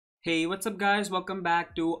Hey, what's up guys? Welcome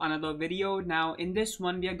back to another video. Now in this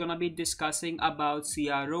one we are gonna be discussing about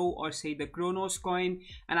CRO or say the Cronos coin,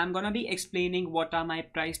 and I'm gonna be explaining what are my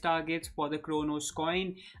price targets for the Cronos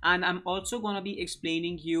coin, and I'm also gonna be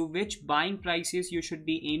explaining you which buying prices you should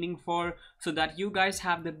be aiming for so that you guys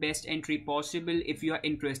have the best entry possible if you are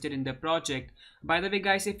interested in the project. By the way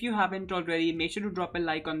guys, if you haven't already, make sure to drop a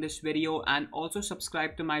like on this video and also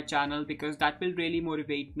subscribe to my channel because that will really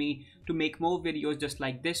motivate me to make more videos just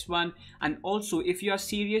like this one. And also, if you are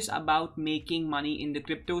serious about making money in the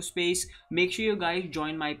crypto space, make sure you guys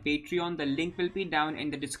join my Patreon. The link will be down in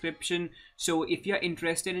the description. So if you're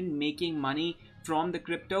interested in making money from the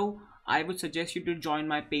crypto, I would suggest you to join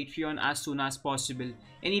my Patreon as soon as possible.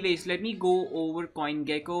 Anyways, let me go over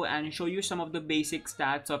CoinGecko and show you some of the basic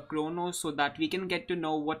stats of Cronos so that we can get to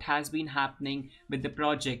know what has been happening with the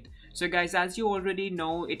project. So guys, as you already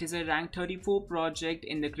know, it is a rank 34 project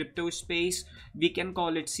in the crypto space. We can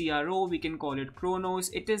call it CRO, we can call it Cronos.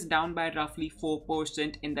 It is down by roughly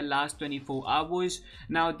 4% in the last 24 hours.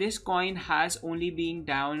 Now this coin has only been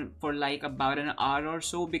down for like about an hour or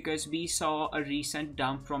so because we saw a recent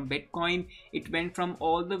dump from Bitcoin. It went from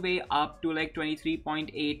all the way up to like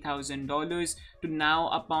 $23.8 thousand to now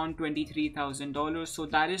upon $23,000. So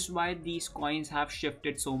that is why these coins have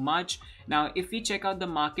shifted so much. Now if we check out the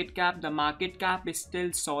market cap is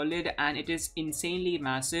still solid and it is insanely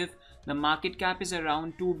massive. The market cap is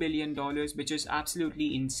around $2 billion, which is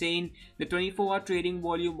absolutely insane. The 24-hour trading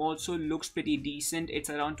volume also looks pretty decent. It's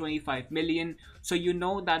around 25 million. So you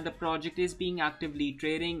know that the project is being actively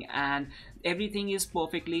trading and everything is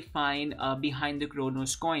perfectly fine behind the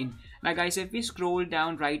Cronos coin. Now guys, if we scroll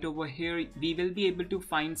down right over here, we will be able to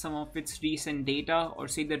find some of its recent data or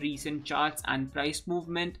say the recent charts and price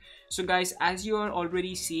movement. So guys, as you are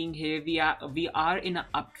already seeing here, we are in an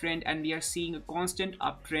uptrend and we are seeing a constant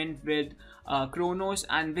uptrend with Cronos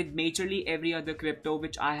and with majorly every other crypto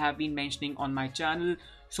which I have been mentioning on my channel.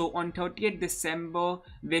 So on 30th December,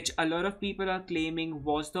 which a lot of people are claiming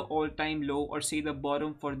was the all-time low or say the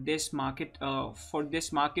bottom for this market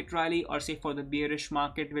rally or say for the bearish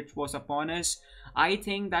market which was upon us. I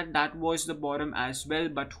think that was the bottom as well,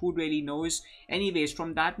 but who really knows. Anyways,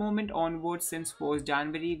 from that moment onwards, since 1st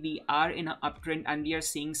January, we are in an uptrend and we are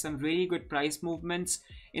seeing some really good price movements.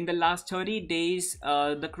 In the last 30 days,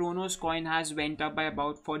 the Cronos coin has went up by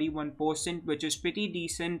about 41%, which is pretty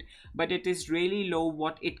decent, but it is really low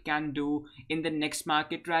what it can do in the next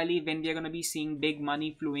market rally when we are going to be seeing big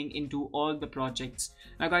money flowing into all the projects.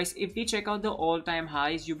 Now guys, if we check out the all-time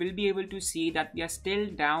highs, you will be able to see that we are still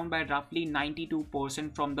down by roughly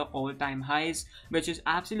 92% from the all-time highs, which is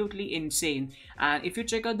absolutely insane. And if you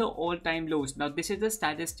check out the all-time lows, now this is a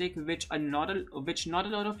statistic which not a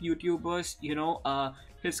lot of YouTubers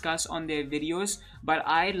discuss on their videos, but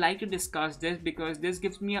I like to discuss this because this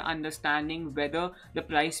gives me an understanding whether the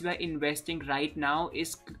price we are investing right now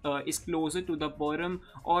is closer to the bottom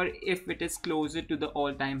or if it is closer to the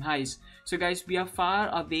all-time highs. So guys, we are far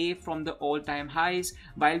away from the all-time highs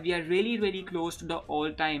while we are really close to the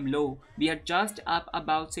all-time low. We are just up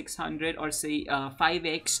about 600 or say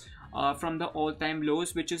 5x from the all-time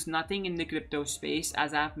lows, which is nothing in the crypto space.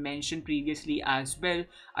 As I've mentioned previously as well,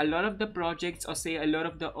 a lot of the projects or say a lot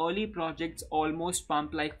of the early projects almost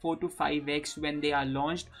pump like 4 to 5x when they are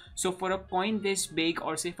launched. So for a coin this big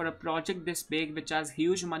or say for a project this big which has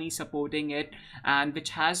huge money supporting it and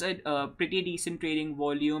which has a pretty decent trading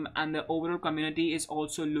volume and the overall community is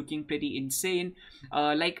also looking pretty insane,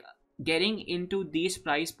 getting into these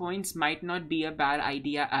price points might not be a bad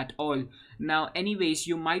idea at all. Now anyways,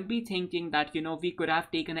 you might be thinking that we could have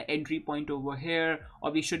taken an entry point over here or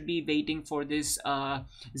we should be waiting for this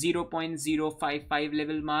 0.055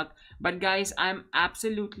 level mark, but guys, I'm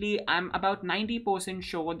about 90%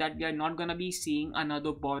 sure that we are not gonna be seeing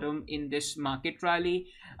another bottom in this market rally.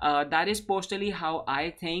 That is personally how I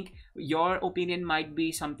think. Your opinion might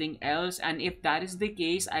be something else, and if that is the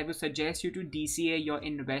case, I would suggest you to DCA your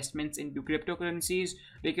investments into cryptocurrencies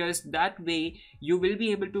because that way you will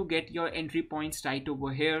be able to get your entry points right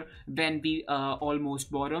over here when we almost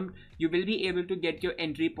bottomed. You will be able to get your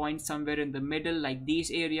entry points somewhere in the middle like these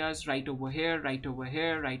areas, right over here, right over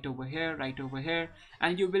here, right over here, right over here,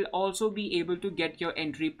 and you will also be able to get your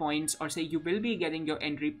entry points or say you will be getting your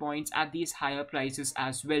entry points at these higher prices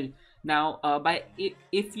as well. Now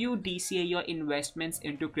if you DCA your investments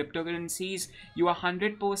into cryptocurrencies, you are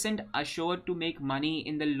 100% assured to make money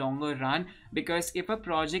in the longer run, because if a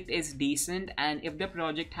project is decent and if the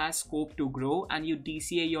project has scope to grow and you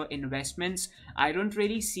DCA your investments, I don't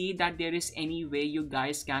really see that there is any way you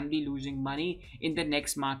guys can be losing money in the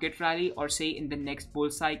next market rally or say in the next bull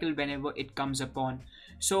cycle whenever it comes upon.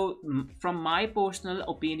 So from my personal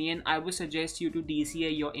opinion, I would suggest you to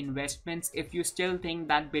DCA your investments if you still think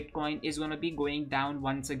that Bitcoin is going to be going down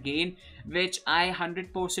once again, which I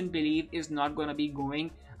 100% believe is not going to be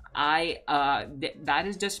going. That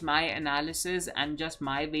is just my analysis and just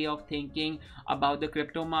my way of thinking about the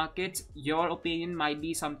crypto markets. Your opinion might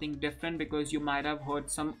be something different because you might have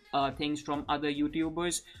heard some things from other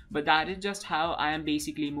YouTubers, but that is just how I am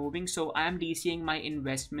basically moving. So I am DCing my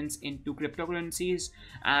investments into cryptocurrencies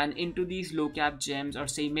and into these low cap gems, or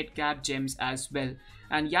say mid cap gems as well.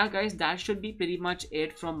 And yeah guys, that should be pretty much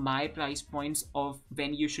it from my price points of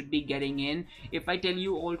when you should be getting in. If I tell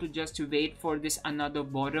you all to just wait for this another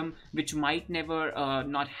bottom, which might never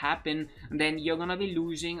not happen, then you're gonna be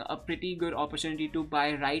losing a pretty good opportunity to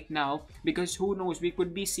buy right now, because who knows, we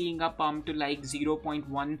could be seeing a pump to like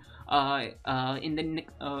 0.1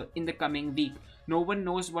 in the coming week. No one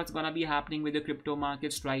knows what's gonna be happening with the crypto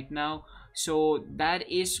markets right now. So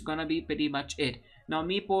that is gonna be pretty much it. Now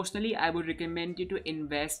me personally, I would recommend you to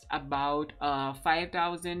invest about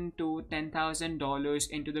 $5,000 to $10,000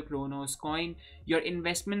 into the Cronos coin. Your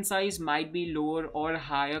investment size might be lower or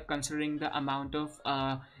higher considering the amount of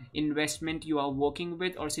investment you are working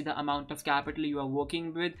with, or say the amount of capital you are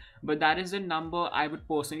working with, but that is the number I would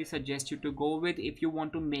personally suggest you to go with if you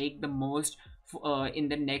want to make the most in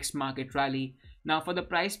the next market rally. Now for the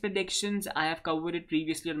price predictions, I have covered it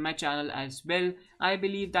previously on my channel as well. I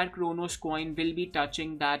believe that Cronos coin will be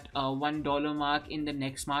touching that $1 mark in the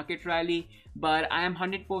next market rally, but I am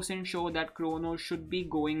 100% sure that Cronos should be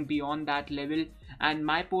going beyond that level, and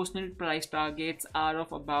my personal price targets are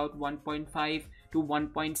of about $1.5 to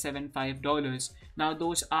 $1.75. Now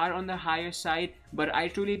those are on the higher side, but I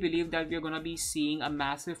truly believe that we are going to be seeing a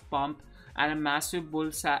massive pump and a massive bull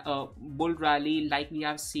rally, like we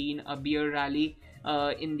have seen a bear rally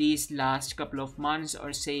in these last couple of months,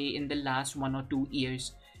 or say in the last 1 or 2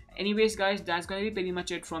 years. Anyways guys, that's gonna be pretty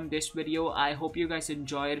much it from this video. I hope you guys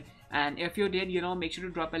enjoyed, and if you did, make sure to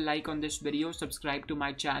drop a like on this video, subscribe to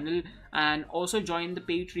my channel, and also join the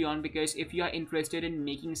Patreon, because if you are interested in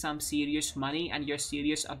making some serious money and you're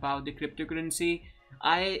serious about the cryptocurrency,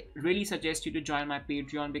 I really suggest you to join my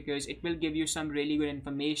Patreon, because it will give you some really good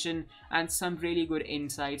information and some really good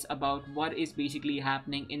insights about what is basically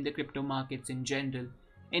happening in the crypto markets in general.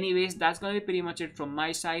 Anyways, that's gonna be pretty much it from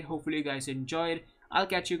my side. Hopefully you guys enjoyed. I'll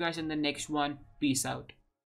catch you guys in the next one. Peace out.